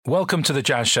Welcome to the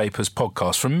Jazz Shapers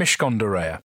podcast from Mishcon de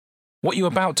Reya. What you're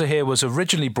about to hear was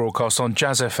originally broadcast on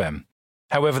Jazz FM.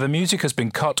 However, the music has been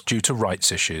cut due to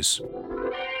rights issues.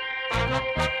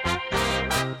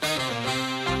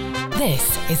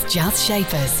 This is Jazz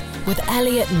Shapers with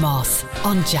Elliot Moss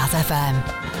on Jazz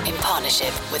FM. In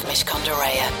partnership with Mishcon de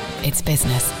Reya. It's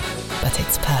business, but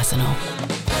it's personal.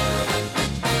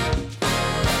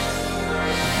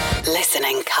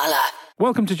 Listening colour.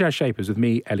 Welcome to Jazz Shapers with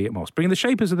me, Elliot Moss, bringing the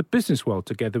shapers of the business world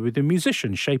together with the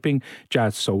musicians shaping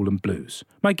jazz, soul and blues.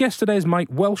 My guest today is Mike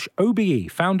Welsh, OBE,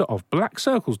 founder of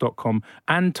BlackCircles.com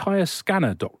and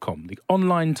TyreScanner.com, the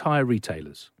online tyre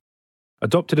retailers.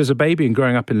 Adopted as a baby and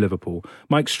growing up in Liverpool,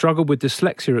 Mike struggled with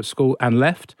dyslexia at school and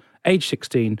left, age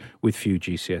 16, with few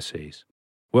GCSEs.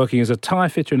 Working as a tyre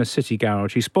fitter in a city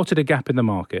garage, he spotted a gap in the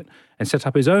market and set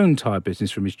up his own tyre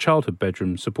business from his childhood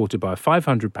bedroom, supported by a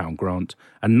 £500 grant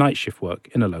and night shift work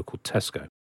in a local Tesco.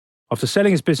 After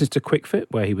selling his business to QuickFit,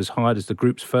 where he was hired as the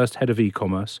group's first head of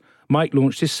e-commerce, Mike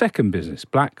launched his second business,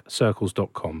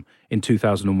 BlackCircles.com, in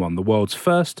 2001, the world's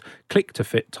first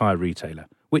click-to-fit tyre retailer,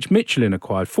 which Michelin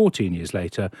acquired 14 years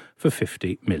later for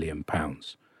 £50 million.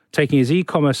 Taking his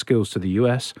e-commerce skills to the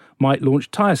US, Mike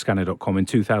launched TyreScanner.com in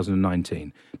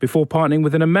 2019, before partnering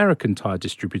with an American tyre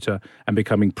distributor and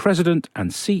becoming president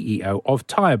and CEO of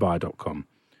TyreBuyer.com.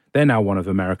 They're now one of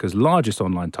America's largest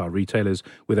online tyre retailers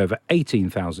with over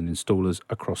 18,000 installers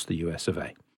across the US of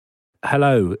A.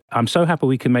 Hello, I'm so happy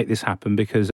we can make this happen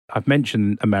because I've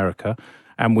mentioned America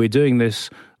and we're doing this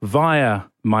via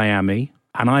Miami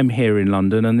and I'm here in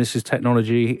London and this is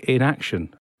technology in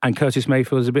action. And Curtis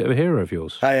Mayfield is a bit of a hero of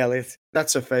yours. Hi, Elliot.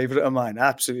 That's a favourite of mine. I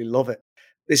absolutely love it.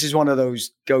 This is one of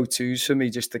those go-tos for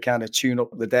me just to kind of tune up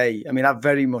the day. I mean, I've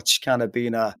very much kind of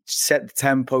been a set the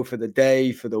tempo for the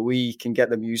day, for the week and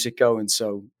get the music going.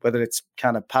 So whether it's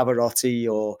kind of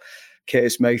Pavarotti or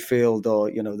Curtis Mayfield or,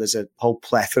 you know, there's a whole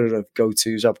plethora of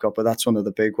go-tos I've got, but that's one of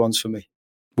the big ones for me.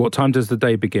 What time does the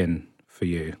day begin for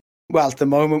you? Well, at the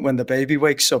moment when the baby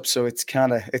wakes up, so it's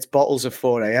bottles of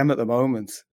 4 a.m. at the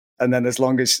moment. And then as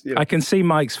long as... You know, I can see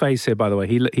Mike's face here, by the way.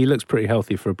 He looks pretty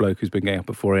healthy for a bloke who's been getting up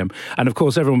at 4 a.m. And of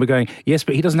course, everyone will be going, yes,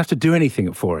 but he doesn't have to do anything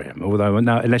at 4 a.m. Although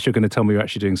now, unless you're going to tell me you're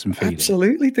actually doing some feeding.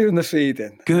 Absolutely doing the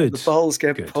feeding. Good. The bowls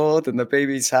get poured and the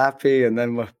baby's happy and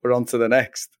then we're on to the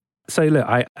next. So look,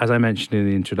 as I mentioned in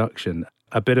the introduction,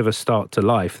 a bit of a start to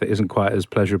life that isn't quite as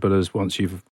pleasurable as once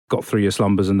you've got through your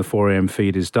slumbers and the 4 a.m.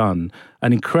 feed is done.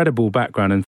 An incredible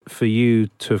background. And for you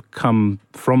to have come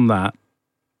from that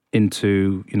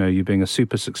into, you know, you being a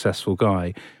super successful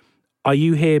guy. Are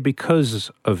you here because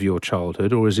of your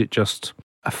childhood or is it just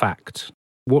a fact?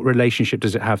 What relationship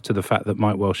does it have to the fact that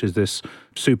Mike Welsh is this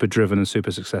super driven and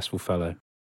super successful fellow?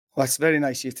 Well, it's very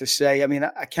nice of you to say. I mean,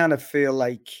 I kind of feel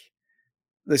like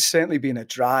there's certainly been a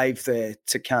drive there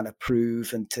to kind of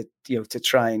prove and to, you know, to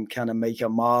try and kind of make a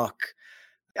mark.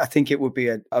 I think it would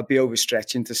be I'd be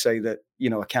overstretching to say that, you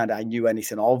know, I knew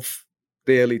anything of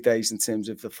the early days in terms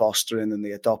of the fostering and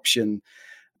the adoption.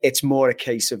 It's more a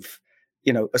case of,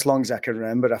 you know, as long as I can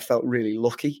remember, I felt really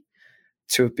lucky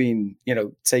to have been, you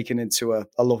know, taken into a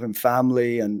loving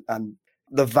family and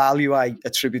the value I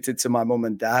attributed to my mum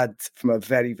and dad from a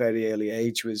very, very early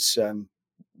age was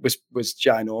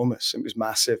ginormous. It was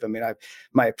massive. I mean,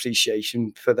 my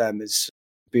appreciation for them is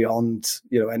beyond,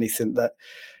 you know, anything that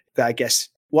I guess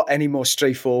what any more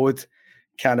straightforward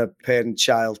kind of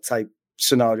parent-child type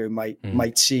scenario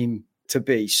might seem to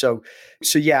be. So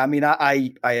yeah, I mean,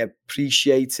 I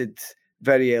appreciated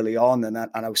very early on, and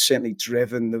I was certainly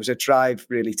driven. There was a drive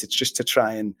really to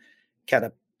try and kind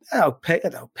of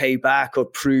pay back or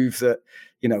prove that,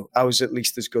 you know, I was at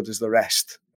least as good as the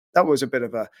rest. That was a bit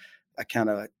of a kind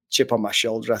of a chip on my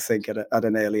shoulder, I think, at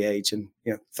an early age, and,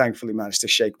 you know, thankfully managed to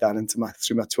shake that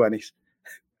through my 20s.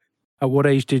 At what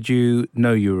age did you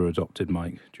know you were adopted,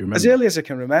 Mike? Do you remember? As early as I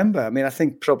can remember. I mean, I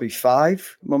think probably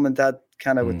 5. Mum and dad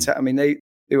kind of would I mean, they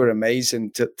were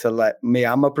amazing to let me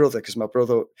and my brother, because my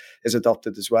brother is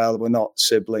adopted as well. We're not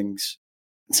siblings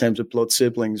in terms of blood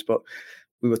siblings, but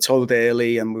we were told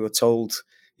early and we were told,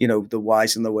 you know, the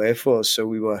whys and the wherefores. So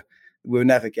we were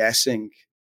never guessing.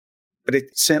 But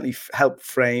it certainly helped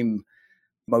frame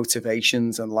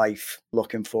motivations and life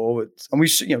looking forward. And we,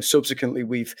 you know, subsequently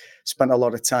we've spent a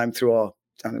lot of time through our,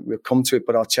 and we'll come to it,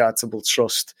 but our charitable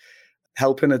trust,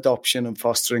 helping adoption and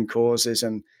fostering causes,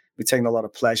 and we're taking a lot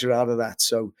of pleasure out of that.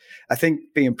 So I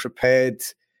think being prepared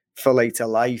for later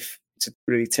life to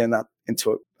really turn that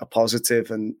into a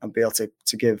positive and be able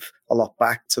to give a lot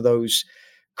back to those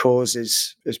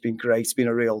causes has been great. It's been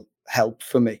a real help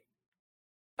for me.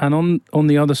 And on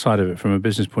the other side of it, from a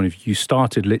business point of view, you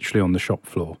started literally on the shop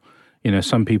floor. You know,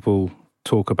 some people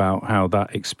talk about how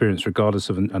that experience, regardless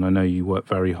of, and I know you work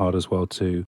very hard as well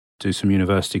to do some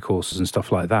university courses and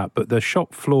stuff like that, but the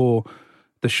shop floor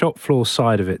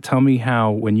side of it, tell me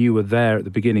how, when you were there at the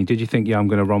beginning, did you think, yeah, I'm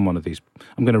going to run one of these,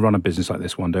 I'm going to run a business like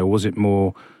this one day, or was it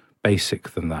more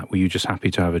basic than that? Were you just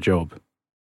happy to have a job?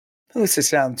 Well, this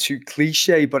sounds too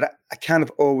cliche, but I kind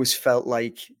of always felt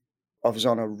like I was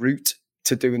on a route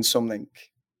to doing something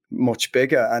much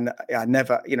bigger. And I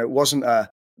never, it wasn't a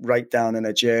write down in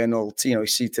a journal to,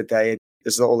 see today,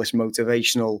 there's all this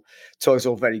motivational talk. It's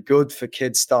all very good for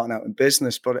kids starting out in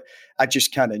business, but I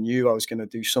just kind of knew I was going to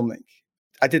do something.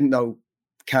 I didn't know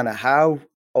kind of how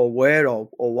or where or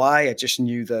why. I just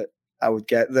knew that I would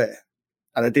get there.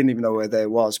 And I didn't even know where there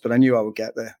was, but I knew I would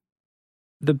get there.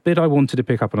 The bit I wanted to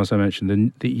pick up on, as I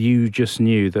mentioned, that you just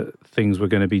knew that things were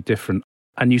going to be different.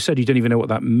 And you said you didn't even know what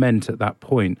that meant at that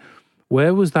point.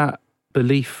 Where was that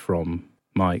belief from,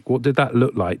 Mike? What did that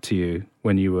look like to you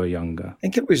when you were younger? I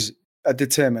think it was a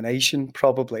determination,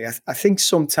 probably. I think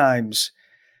sometimes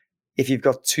if you've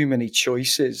got too many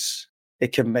choices,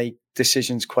 it can make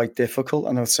decisions quite difficult.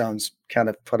 I know it sounds kind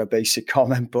of quite a basic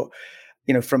comment, but,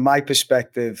 from my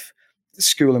perspective,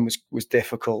 schooling was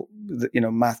difficult.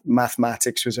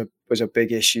 Mathematics was a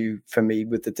big issue for me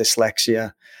with the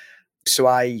dyslexia. So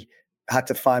I had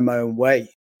to find my own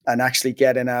way, and actually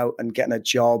getting out and getting a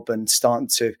job and starting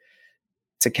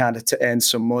to earn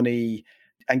some money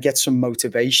and get some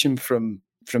motivation from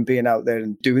being out there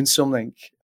and doing something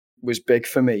was big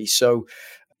for me. So,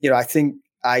 I think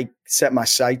I set my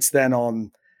sights then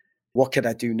on what could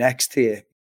I do next here.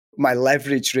 My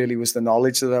leverage really was the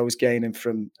knowledge that I was gaining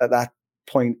from, at that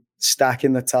point,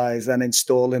 stacking the tires, then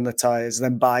installing the tires,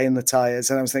 then buying the tires.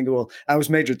 And I was thinking, well, I was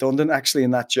made redundant actually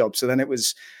in that job. So then it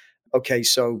was, okay,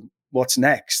 so what's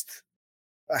next?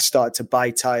 I started to buy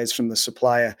tires from the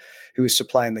supplier who was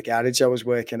supplying the garage I was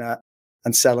working at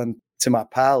and selling to my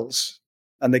pals.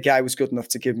 And the guy was good enough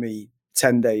to give me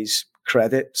 10 days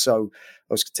credit. So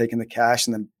I was taking the cash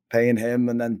and then paying him.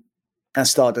 And then I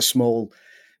started a small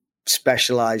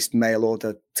specialized mail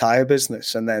order tire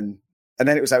business. And then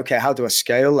it was like, okay, how do I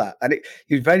scale that? And it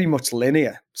was very much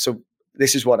linear. So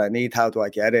this is what I need. How do I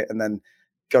get it? And then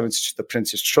got into the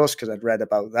Prince's Trust because I'd read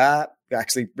about that. I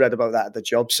actually read about that at the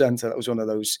job centre. That was one of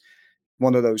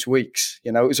those weeks.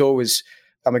 It was always,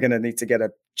 am I going to need to get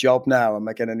a job now? Am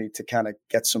I going to need to kind of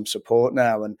get some support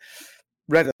now? And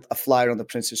read a flyer on the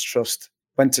Prince's Trust,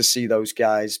 went to see those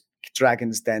guys,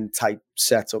 Dragon's Den type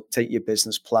setup, take your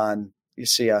business plan. You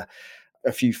see a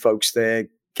few folks there,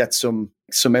 get some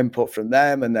input from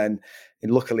them. And then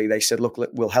luckily they said, look,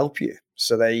 we'll help you.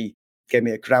 So they gave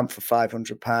me a grant for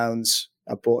 £500.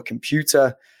 I bought a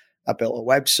computer. I built a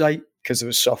website because there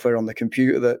was software on the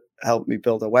computer that helped me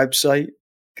build a website,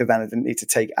 because then I didn't need to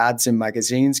take ads in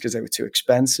magazines because they were too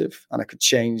expensive, and I could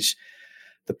change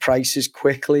the prices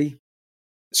quickly.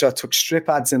 So I took strip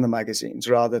ads in the magazines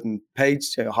rather than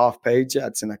half-page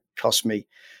ads, and it cost me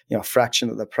a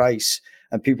fraction of the price.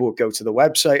 And people would go to the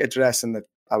website address, and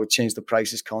I would change the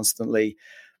prices constantly.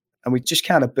 And we just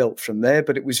kind of built from there.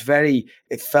 But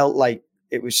it felt like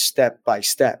it was step by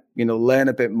step, learn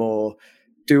a bit more,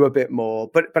 do a bit more.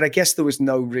 But I guess there was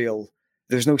no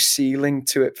ceiling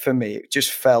to it for me. It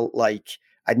just felt like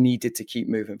I needed to keep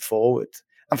moving forward.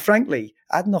 And frankly,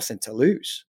 I had nothing to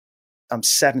lose. I'm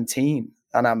 17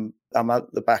 and I'm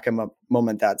at the back of my mum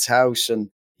and dad's house, and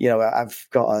I've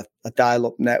got a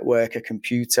dial-up network, a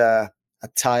computer, a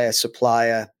tire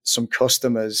supplier, some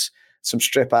customers, some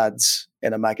strip ads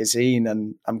in a magazine,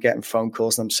 and I'm getting phone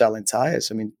calls and I'm selling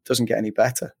tires. I mean, it doesn't get any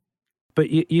better. But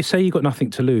you say you've got nothing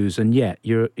to lose, and yet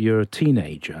you're a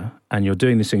teenager and you're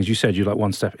doing these things. You said you're like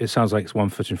one step. It sounds like it's one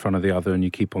foot in front of the other, and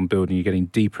you keep on building. You're getting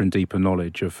deeper and deeper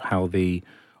knowledge of how the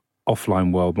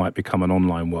offline world might become an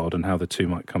online world and how the two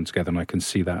might come together. And I can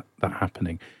see that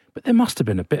happening. But there must have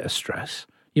been a bit of stress.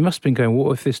 You must have been going,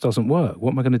 what if this doesn't work?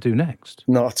 What am I going to do next?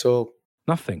 Not at all.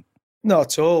 Nothing.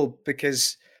 Not at all,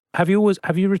 because... Have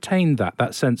you retained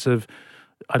that sense of,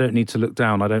 I don't need to look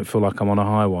down, I don't feel like I'm on a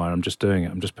high wire, I'm just doing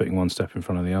it, I'm just putting one step in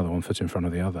front of the other, one foot in front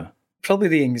of the other?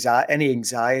 Probably any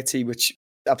anxiety, which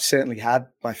I've certainly had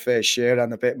my fair share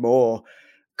and a bit more,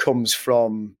 comes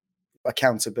from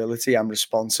accountability and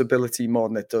responsibility more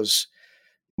than it does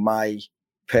my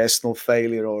personal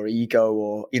failure or ego.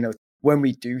 Or, when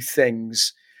we do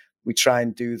things, we try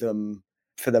and do them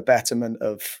for the betterment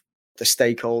of the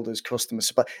stakeholders,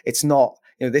 customers. But it's not,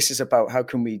 this is about how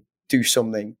can we do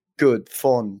something good,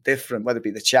 fun, different, whether it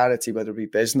be the charity, whether it be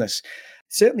business.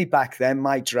 Certainly back then,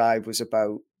 my drive was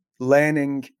about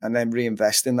learning and then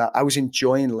reinvesting that. I was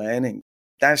enjoying learning.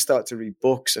 Then I started to read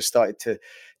books. I started to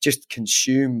just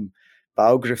consume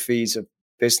biographies of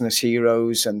business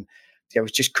heroes and I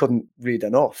just couldn't read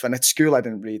enough. And at school, I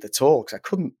didn't read at all because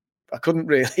I couldn't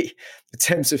really, in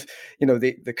terms of,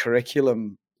 the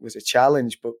curriculum was a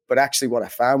challenge. But actually what I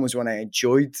found was when I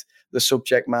enjoyed the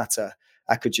subject matter,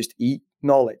 I could just eat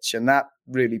knowledge. And that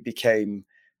really became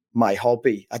my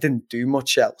hobby. I didn't do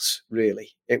much else,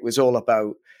 really. It was all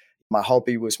about my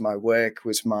hobby, was my work,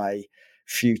 was my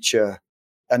future.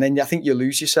 And then I think you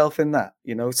lose yourself in that.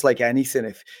 It's like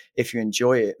anything. If you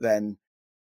enjoy it, then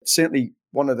certainly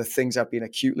one of the things I've been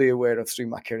acutely aware of through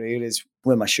my career is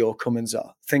where my shortcomings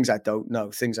are, things I don't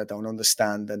know, things I don't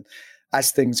understand. And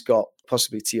as things got,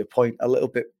 possibly to your point, a little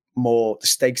bit more, the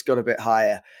stakes got a bit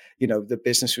higher, the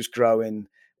business was growing.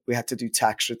 We had to do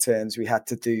tax returns. We had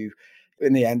to do,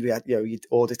 in the end, we had, you'd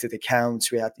audited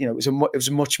accounts. We had, it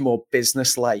was much more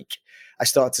business-like. I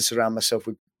started to surround myself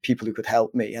with people who could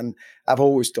help me. And I've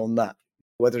always done that,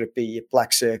 whether it be at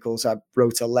Black Circles. I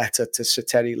wrote a letter to Sir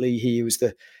Terry Leahy, who was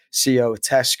the CEO of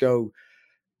Tesco,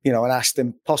 and asked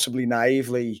him, possibly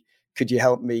naively, could you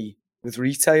help me with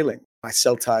retailing? I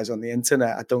sell ties on the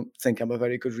internet. I don't think I'm a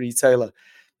very good retailer.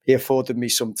 He afforded me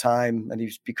some time and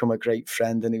he's become a great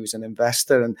friend and he was an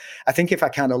investor. And I think if I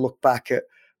kind of look back at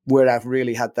where I've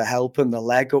really had the help and the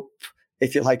leg up,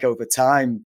 if you like, over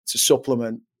time to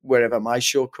supplement wherever my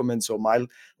shortcomings or my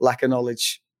lack of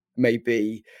knowledge may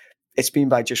be, it's been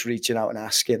by just reaching out and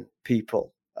asking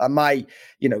people. And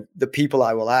the people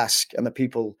I will ask and the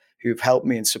people who've helped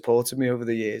me and supported me over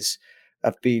the years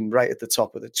have been right at the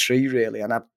top of the tree, really.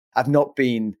 And I've not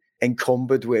been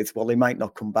encumbered with, well, they might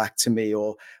not come back to me,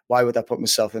 or why would I put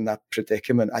myself in that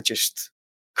predicament? I just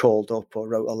called up or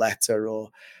wrote a letter,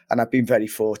 and I've been very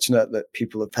fortunate that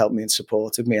people have helped me and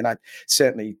supported me. And I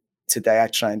certainly today I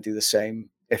try and do the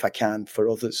same if I can for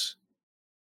others.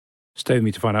 Stay with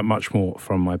me to find out much more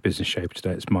from my business shaper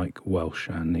today. It's Mike Welsh,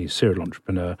 and he's a serial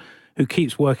entrepreneur who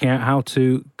keeps working out how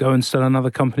to go and sell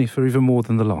another company for even more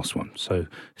than the last one. So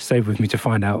stay with me to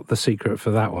find out the secret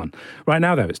for that one. Right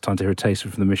now, though, it's time to hear a taster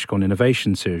from the Mishcon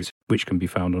Innovation Series, which can be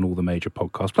found on all the major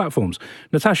podcast platforms.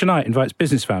 Natasha Knight invites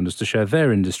business founders to share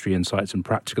their industry insights and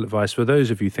practical advice for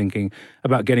those of you thinking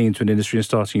about getting into an industry and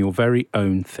starting your very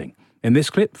own thing. In this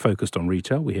clip, focused on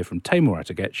retail, we hear from Taimur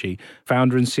Ategechi,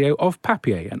 founder and CEO of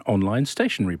Papier, an online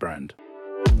stationery brand.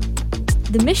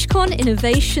 The Mishcon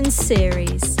Innovation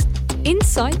Series.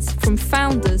 Insights from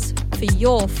founders for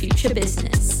your future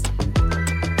business.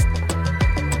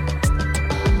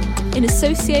 In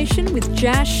association with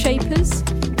Jazz Shapers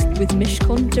with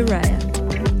Mishcon de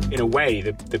Reya. In a way,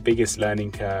 the biggest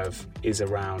learning curve is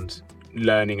around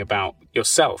learning about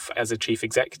yourself as a chief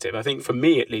executive. I think for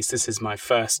me, at least, this is my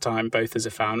first time both as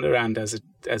a founder and as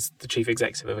the chief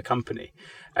executive of a company.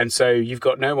 And so you've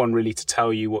got no one really to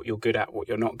tell you what you're good at, what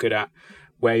you're not good at,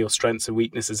 where your strengths and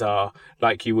weaknesses are,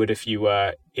 like you would if you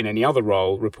were in any other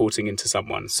role reporting into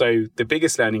someone. So the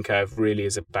biggest learning curve really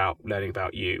is about learning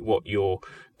about you, what you're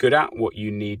good at, what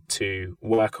you need to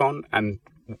work on, and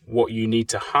what you need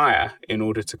to hire in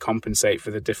order to compensate for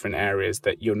the different areas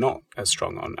that you're not as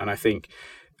strong on. And I think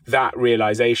that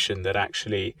realization that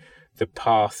actually the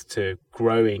path to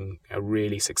growing a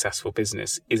really successful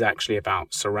business is actually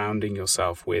about surrounding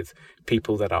yourself with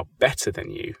people that are better than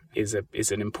you is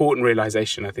an important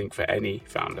realization, I think, for any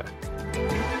founder.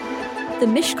 The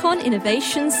Mishcon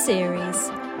Innovation Series.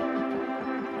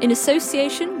 In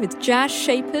association with Jazz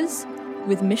Shapers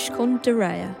with Mishcon de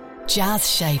Reya. Jazz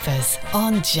Shapers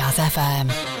on Jazz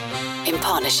FM. In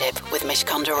partnership with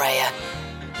Mishcon de Reya.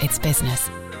 It's business,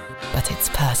 but it's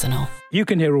personal. You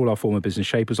can hear all our former business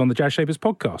shapers on the Jazz Shapers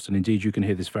podcast, and indeed you can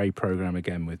hear this very programme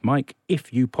again with Mike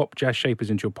if you pop Jazz Shapers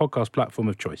into your podcast platform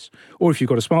of choice. Or if you've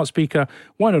got a smart speaker,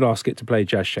 why not ask it to play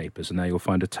Jazz Shapers, and there you'll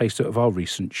find a taster of our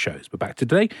recent shows. But back to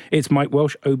today, it's Mike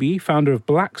Welsh, OBE, founder of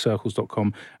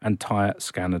BlackCircles.com and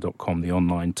TyreScanner.com, the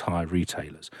online tyre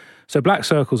retailers. So Black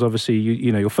Circles, obviously,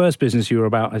 you know, your first business, you were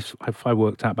about, if I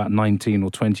worked out, about 19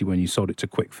 or 20 when you sold it to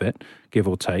QuickFit, give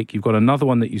or take. You've got another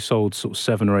one that you sold sort of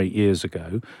 7 or 8 years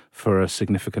ago for a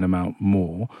significant amount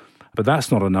more. But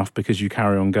that's not enough because you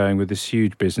carry on going with this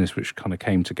huge business which kind of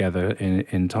came together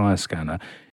in TyreScanner.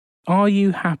 Are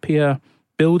you happier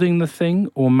building the thing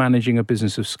or managing a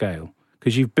business of scale?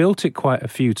 Because you've built it quite a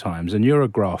few times and you're a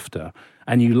grafter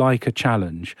and you like a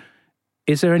challenge.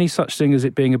 Is there any such thing as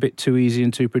it being a bit too easy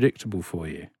and too predictable for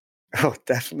you? Oh,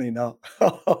 definitely not.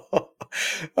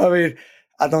 I mean,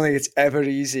 I don't think it's ever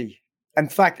easy. In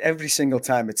fact, every single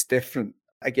time it's different.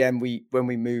 Again, when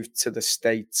we moved to the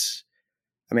States,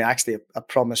 I mean, actually, I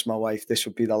promised my wife this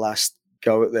would be the last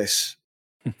go at this,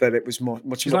 that it was much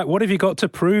She's more... like, what have you got to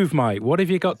prove, Mike? What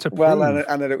have you got to prove? Well,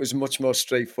 and that it was much more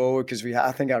straightforward because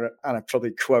I think I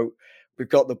probably quote, we've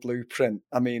got the blueprint.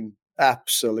 I mean,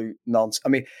 absolute nonsense. I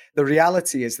mean, the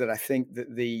reality is that I think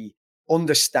that the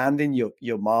understanding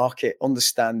your market,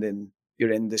 understanding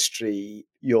your industry,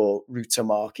 your route to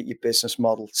market, your business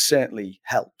model certainly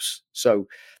helps. So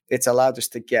it's allowed us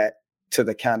to get to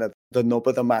the kind of the nub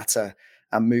of the matter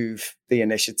and move the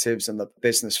initiatives and the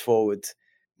business forward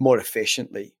more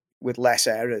efficiently with less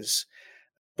errors.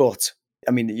 But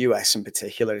I mean, the US in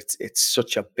particular, it's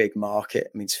such a big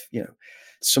market. I mean,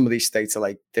 some of these states are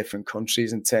like different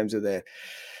countries in terms of the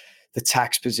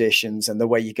tax positions and the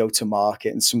way you go to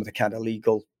market and some of the kind of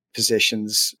legal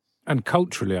positions. And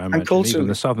culturally, I imagine even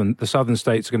the southern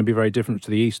states are going to be very different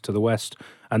to the east, to the west,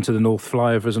 and to the north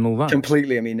flyovers and all that.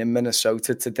 Completely. I mean, in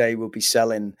Minnesota today, we'll be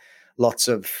selling lots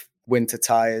of winter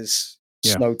tires,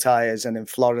 snow tires, and in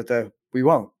Florida, we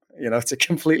won't. It's a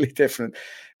completely different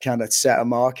kind of set of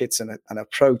markets and an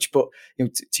approach. But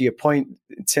to your point,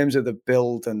 in terms of the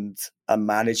build and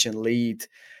manage and lead,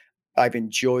 I've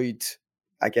enjoyed,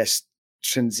 I guess,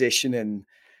 transitioning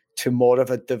to more of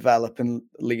a develop and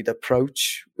lead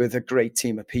approach with a great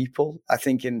team of people. I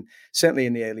think certainly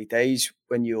in the early days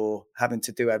when you're having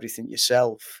to do everything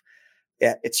yourself,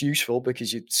 it's useful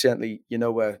because you certainly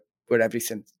where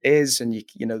everything is, and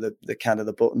you know the kind of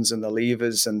the buttons and the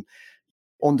levers, and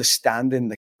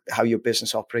understanding how your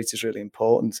business operates is really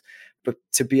important. But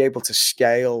to be able to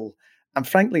scale and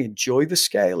frankly enjoy the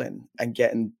scaling and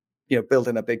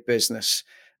building a big business,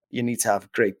 you need to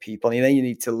have great people. And then you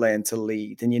need to learn to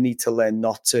lead, and you need to learn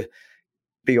not to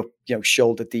be up,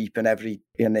 shoulder deep in every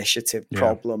initiative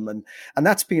problem. And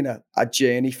that's been a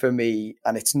journey for me,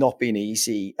 and it's not been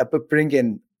easy. But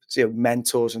bringing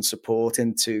mentors and support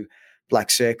into Black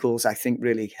Circles, I think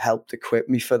really helped equip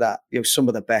me for that. Some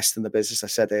of the best in the business, I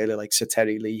said earlier, like Sir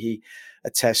Terry Leahy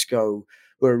at Tesco,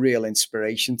 were a real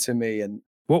inspiration to me. And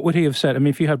what would he have said? I mean,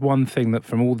 if you had one thing that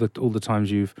from all the times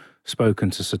you've spoken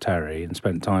to Sir Terry and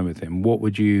spent time with him, what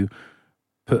would you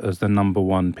put as the number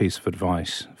one piece of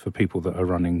advice for people that are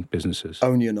running businesses?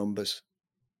 Own your numbers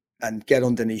and get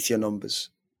underneath your numbers.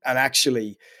 And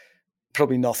actually,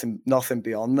 probably nothing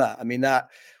beyond that. I mean, that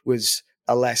was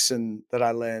a lesson that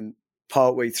I learned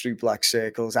partway through Black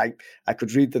Circles. I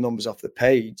could read the numbers off the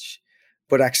page,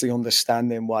 but actually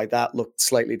understanding why that looked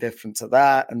slightly different to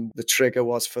that, and the trigger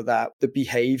was for that, the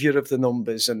behavior of the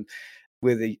numbers, and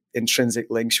where the intrinsic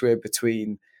links were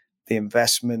between the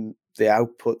investment, the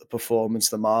output, the performance,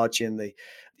 the margin.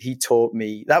 He taught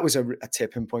me, that was a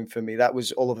tipping point for me. That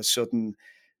was all of a sudden,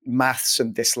 maths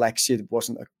and dyslexia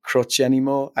wasn't a crutch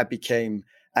anymore. I became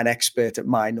an expert at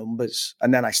my numbers.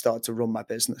 And then I started to run my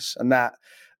business. And that,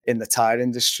 in the tire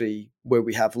industry, where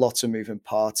we have lots of moving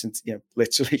parts, and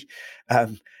literally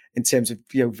in terms of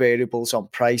variables on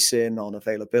pricing, on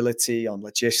availability, on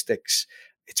logistics,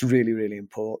 it's really, really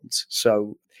important.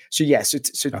 So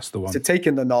that's the one. So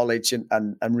taking the knowledge and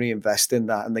reinvesting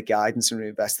that, and the guidance and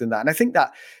reinvesting that. And I think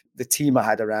that the team I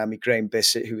had around me, Graham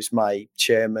Bissett, who was my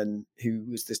chairman, who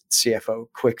was the CFO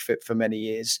of QuickFit for many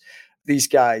years, these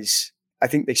guys, I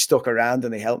think they stuck around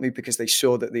and they helped me because they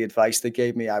saw that the advice they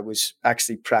gave me, I was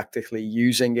actually practically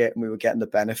using it, and we were getting the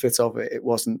benefits of it. It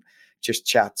wasn't just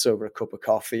chats over a cup of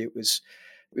coffee. It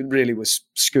really was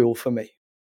school for me.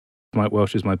 Mike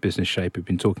Welsh is my business shaper. We've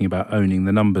been talking about owning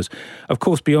the numbers. Of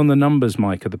course, beyond the numbers,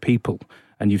 Mike, are the people.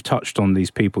 And you've touched on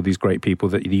these people, these great people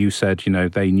that you said,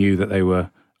 they knew that they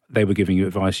were giving you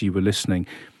advice, you were listening.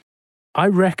 I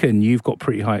reckon you've got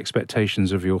pretty high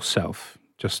expectations of yourself,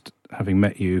 just having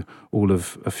met you all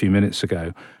of a few minutes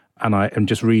ago. And I am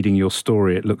just reading your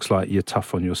story. It looks like you're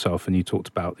tough on yourself, and you talked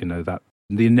about, that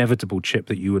the inevitable chip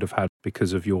that you would have had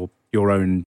because of your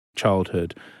own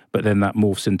childhood, but then that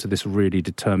morphs into this really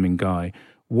determined guy.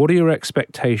 What are your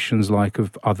expectations like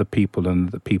of other people and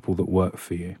the people that work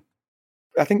for you?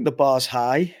 I think the bar's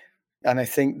high, and I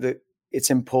think that it's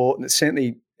important,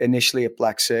 certainly initially at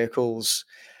Black Circles,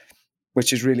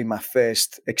 which is really my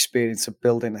first experience of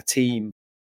building a team,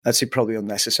 I'd say probably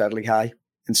unnecessarily high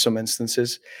in some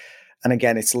instances. And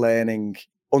again, it's learning,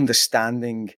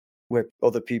 understanding where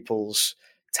other people's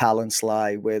talents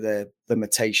lie, where their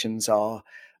limitations are.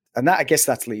 And that, I guess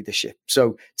that's leadership.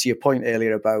 So to your point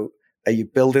earlier about, are you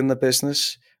building the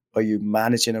business? Are you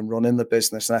managing and running the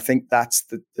business? And I think that's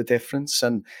the difference.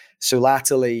 And so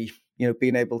latterly,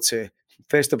 being able to,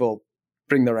 first of all,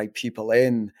 bring the right people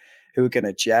in who are going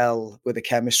to gel, where the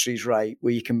chemistry's right,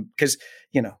 where you can, because,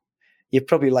 you'd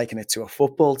probably liken it to a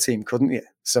football team, couldn't you?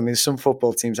 So, I mean, there's some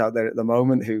football teams out there at the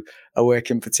moment who are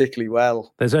working particularally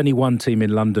well. There's only one team in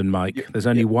London, Mike. There's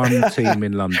only one team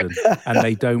in London, and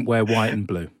they don't wear white and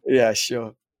blue. Yeah,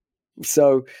 sure.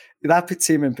 So that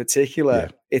team in particular,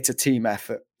 it's a team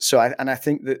effort. So I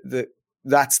think that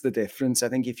that's the difference. I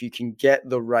think if you can get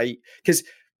the right, because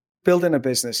building a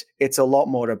business, it's a lot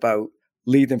more about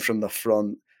leading from the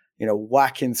front,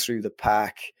 whacking through the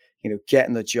pack,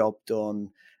 getting the job done.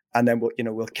 And then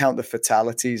we'll count the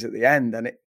fatalities at the end.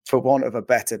 And for want of a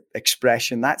better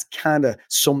expression, that's kind of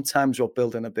sometimes what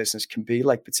building a business can be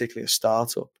like, particularly a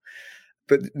startup.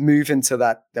 But moving to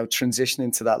that,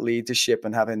 transitioning to that leadership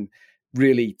and having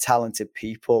really talented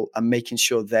people and making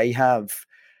sure they have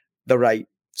the right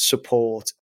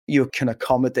support, you can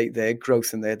accommodate their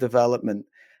growth and their development,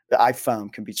 that I've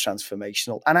found can be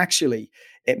transformational. And actually,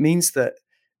 it means that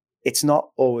it's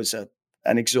not always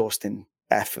an exhausting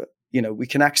effort. We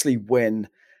can actually win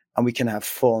and we can have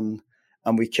fun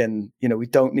and we can, we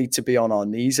don't need to be on our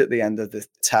knees at the end of the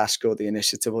task or the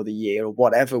initiative or the year or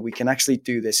whatever. We can actually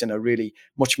do this in a really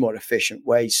much more efficient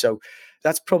way. So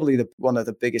that's probably one of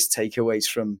the biggest takeaways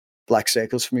from Black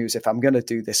Circles for me, is if I'm going to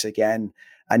do this again,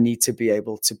 I need to be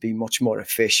able to be much more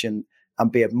efficient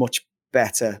and be a much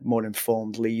better, more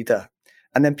informed leader.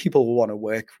 And then people will want to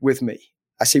work with me.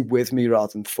 I say with me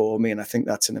rather than for me. And I think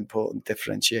that's an important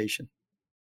differentiation.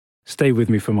 Stay with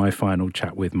me for my final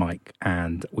chat with Mike.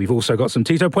 And we've also got some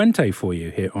Tito Puente for you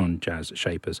here on Jazz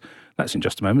Shapers. That's in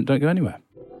just a moment. Don't go anywhere.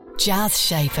 Jazz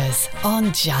Shapers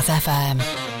on Jazz FM.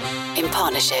 In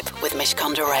partnership with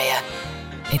Mishcon de Reya.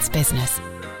 It's business,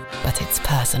 but it's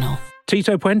personal.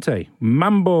 Tito Puente,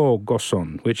 Mambo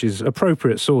Gosson, which is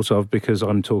appropriate sort of because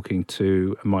I'm talking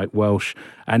to Mike Welsh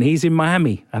and he's in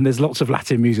Miami and there's lots of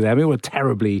Latin music there. I mean, we're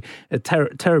a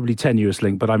terribly tenuous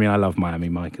link, but I mean, I love Miami,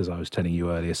 Mike, as I was telling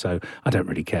you earlier, so I don't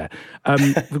really care.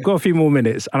 We've got a few more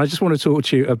minutes and I just want to talk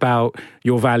to you about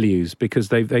your values because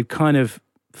they've kind of,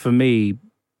 for me,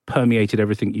 permeated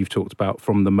everything you've talked about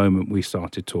from the moment we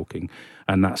started talking.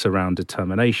 And that's around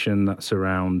determination, that's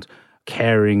around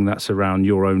caring, that's around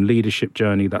your own leadership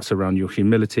journey, that's around your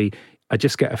humility. I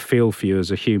just get a feel for you as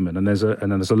a human. And there's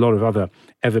a lot of other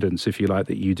evidence, if you like,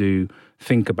 that you do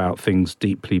think about things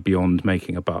deeply beyond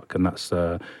making a buck. And that's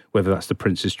whether that's the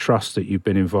Prince's Trust that you've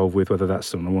been involved with, whether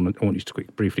that's, and I want you to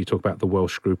briefly talk about the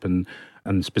Welsh Group and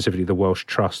specifically the Welsh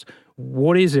Trust.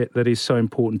 What is it that is so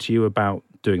important to you about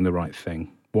doing the right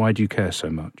thing? Why do you care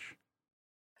so much?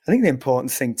 I think the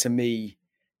important thing to me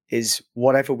is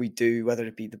whatever we do, whether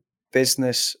it be the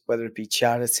business, whether it be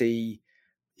charity,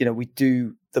 we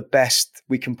do the best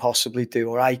we can possibly do,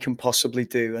 or I can possibly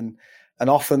do. And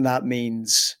often that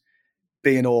means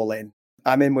being all in.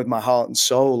 I'm in with my heart and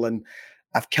soul. And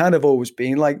I've kind of always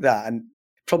been like that, and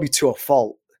probably to a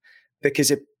fault,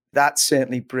 because that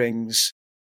certainly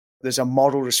there's a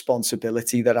moral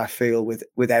responsibility that I feel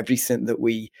with everything that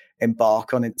we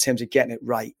embark on in terms of getting it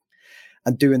right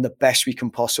and doing the best we can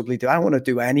possibly do. I don't want to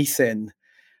do anything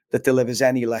that delivers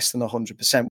any less than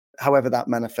 100%, however that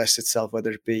manifests itself,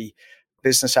 whether it be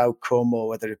business outcome or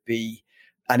whether it be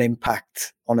an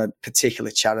impact on a particular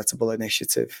charitable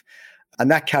initiative. And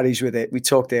that carries with it, we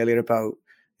talked earlier about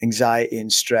anxiety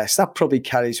and stress. That probably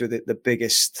carries with it the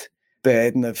biggest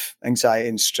burden of anxiety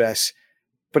and stress,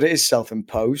 but it is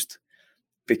self-imposed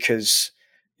because,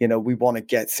 we want to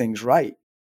get things right.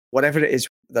 Whatever it is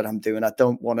that I'm doing, I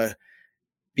don't want to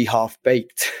be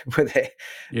half-baked with it,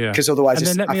 because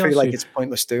otherwise I feel like it's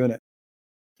pointless doing it.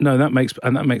 No, that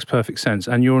makes perfect sense.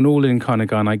 And you're an all-in kind of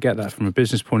guy, and I get that from a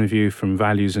business point of view, from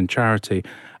values and charity.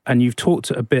 And you've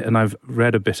talked a bit, and I've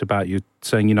read a bit about you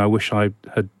saying, I wish I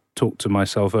had talked to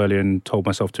myself earlier and told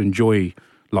myself to enjoy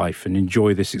life and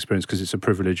enjoy this experience because it's a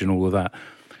privilege and all of that.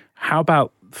 How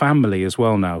about family as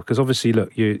well now? Because obviously,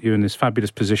 look, you're in this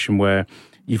fabulous position where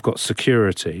you've got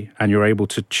security and you're able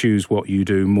to choose what you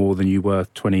do more than you were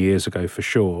 20 years ago, for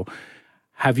sure.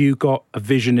 Have you got a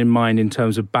vision in mind in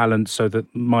terms of balance so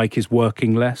that Mike is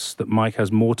working less, that Mike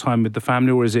has more time with the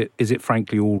family, or is it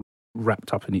frankly all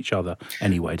wrapped up in each other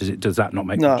anyway? Does that not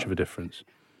make much of a difference?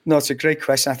 No, it's a great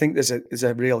question. I think there's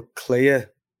a real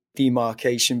clear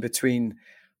demarcation between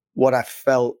what I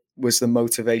felt was the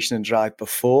motivation and drive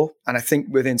before. And I think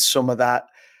within some of that,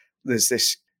 there's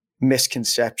this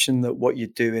misconception that what you're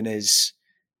doing is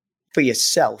for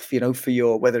yourself, for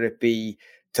your, whether it be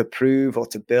to prove or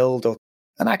to build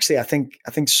and actually I think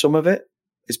some of it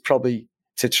is probably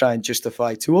to try and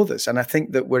justify to others. And I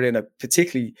think that we're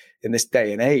particularly in this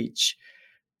day and age,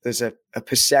 there's a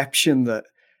perception that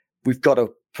we've got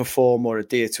to perform or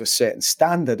adhere to a certain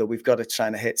standard, or we've got to try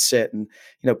and hit certain,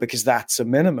 because that's a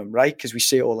minimum, right? Because we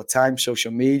see it all the time,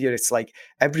 social media, it's like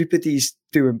everybody's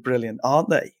doing brilliant, aren't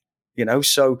they?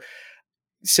 So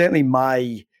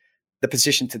certainly the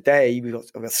position today, we've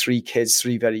got 3 kids,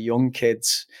 3 very young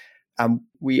kids, and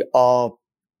we are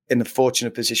in the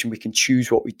fortunate position we can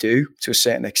choose what we do to a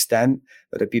certain extent,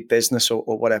 whether it be business or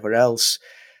whatever else.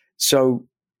 So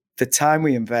the time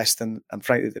we invest and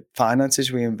frankly, the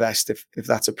finances we invest, if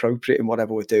that's appropriate in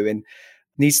whatever we're doing,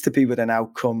 needs to be with an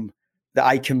outcome that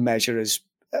I can measure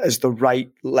as the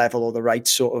right level or the right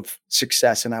sort of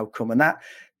success and outcome. And that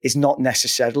is not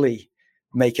necessarily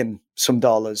making some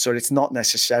dollars, or it's not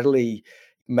necessarily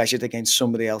measured against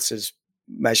somebody else's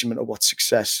measurement of what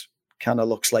success kind of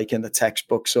looks like in the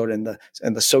textbooks or in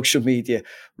the social media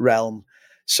realm.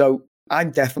 So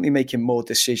I'm definitely making more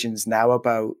decisions now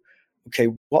about, okay,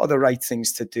 what are the right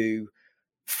things to do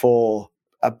for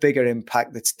a bigger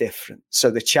impact that's different? So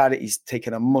the charity's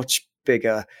taken a much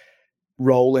bigger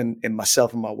role in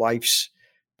myself and my wife's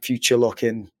future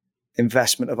looking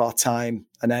investment of our time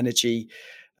and energy,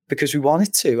 because we want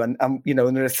it to. And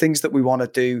there are things that we want to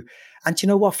do. And you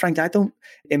know what, Frank,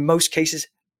 in most cases,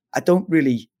 I don't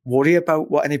really worry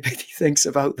about what anybody thinks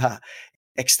about that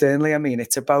externally. I mean,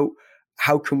 it's about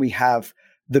how can we have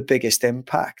the biggest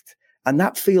impact? And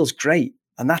that feels great.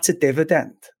 And that's a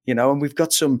dividend, and we've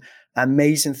got some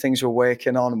amazing things we're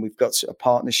working on. And we've got a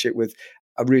partnership with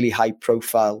a really high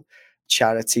profile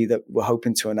charity that we're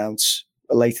hoping to announce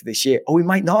later this year. Or we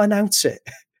might not announce it.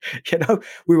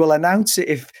 We will announce it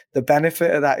if the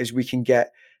benefit of that is we can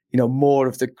get, more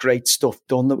of the great stuff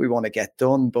done that we want to get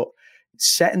done. But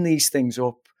setting these things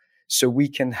up so we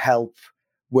can help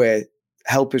where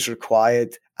help is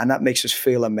required, and that makes us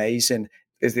feel amazing,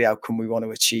 is the outcome we want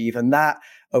to achieve. And that,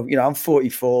 I'm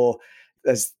 44.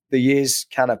 As the years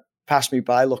kind of pass me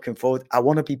by looking forward, I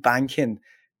want to be banking,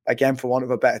 again, for want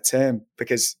of a better term,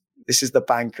 because this is the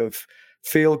bank of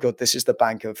feel good. This is the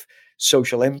bank of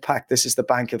social impact. This is the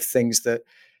bank of things that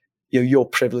you're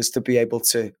privileged to be able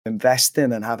to invest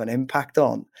in and have an impact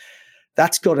on.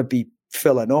 That's got to be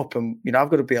filling up. And, I've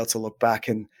got to be able to look back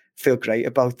and feel great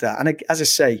about that. And as I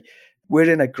say,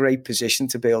 we're in a great position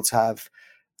to be able to have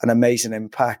an amazing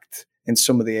impact in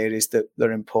some of the areas that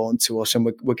are important to us.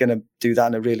 And we're going to do that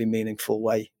in a really meaningful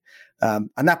way. And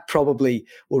that probably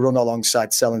will run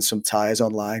alongside selling some tyres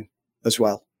online as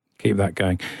well. Keep that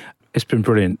going. It's been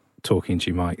brilliant talking to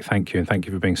you, Mike. Thank you. And thank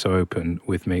you for being so open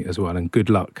with me as well. And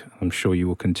good luck. I'm sure you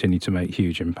will continue to make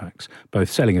huge impacts, both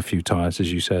selling a few tyres,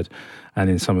 as you said, and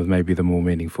in some of maybe the more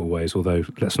meaningful ways. Although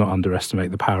let's not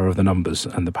underestimate the power of the numbers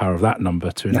and the power of that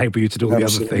number to enable you to do all the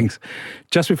other things.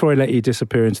 Just before I let you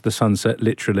disappear into the sunset,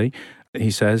 literally, he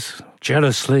says,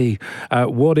 jealously,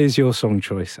 what is your song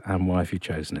choice and why have you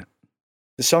chosen it?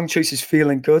 The song choice is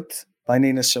Feeling Good by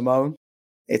Nina Simone.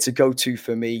 It's a go-to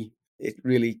for me. It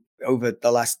really, over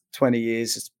the last 20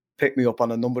 years, it's picked me up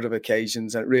on a number of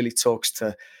occasions, and it really talks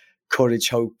to courage,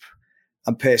 hope,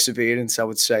 and perseverance, I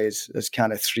would say, as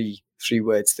kind of three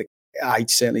words that I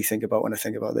certainly think about when I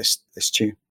think about this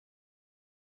tune.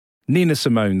 Nina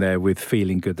Simone there with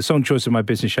Feeling Good. The song choice of my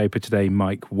business shaper today,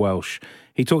 Mike Welsh.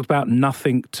 He talked about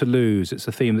nothing to lose. It's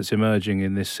a theme that's emerging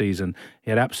in this season.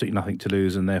 He had absolutely nothing to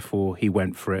lose, and therefore he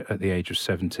went for it at the age of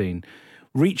 17.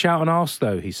 Reach out and ask,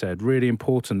 though, he said. Really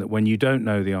important that when you don't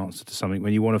know the answer to something,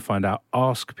 when you want to find out,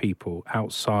 ask people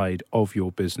outside of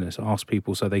your business. Ask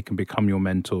people so they can become your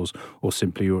mentors or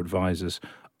simply your advisors.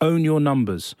 Own your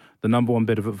numbers. The number one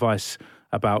bit of advice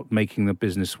about making the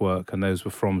business work, and those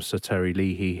were from Sir Terry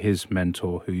Leahy, his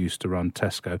mentor, who used to run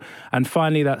Tesco. And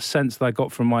finally, that sense that I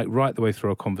got from Mike right the way through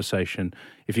our conversation,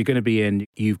 if you're going to be in,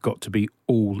 you've got to be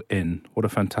all in. What a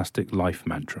fantastic life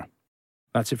mantra.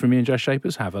 That's it from me and Jazz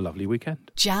Shapers. Have a lovely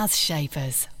weekend. Jazz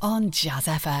Shapers on Jazz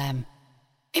FM.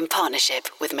 In partnership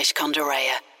with Mishcon de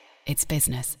Reya. It's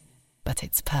business, but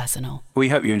it's personal. We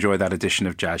hope you enjoyed that edition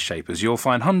of Jazz Shapers. You'll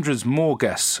find hundreds more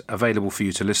guests available for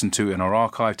you to listen to in our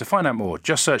archive. To find out more,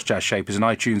 just search Jazz Shapers in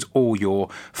iTunes or your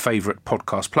favourite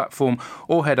podcast platform,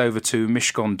 or head over to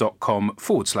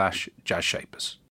mishcon.com/Jazz Shapers.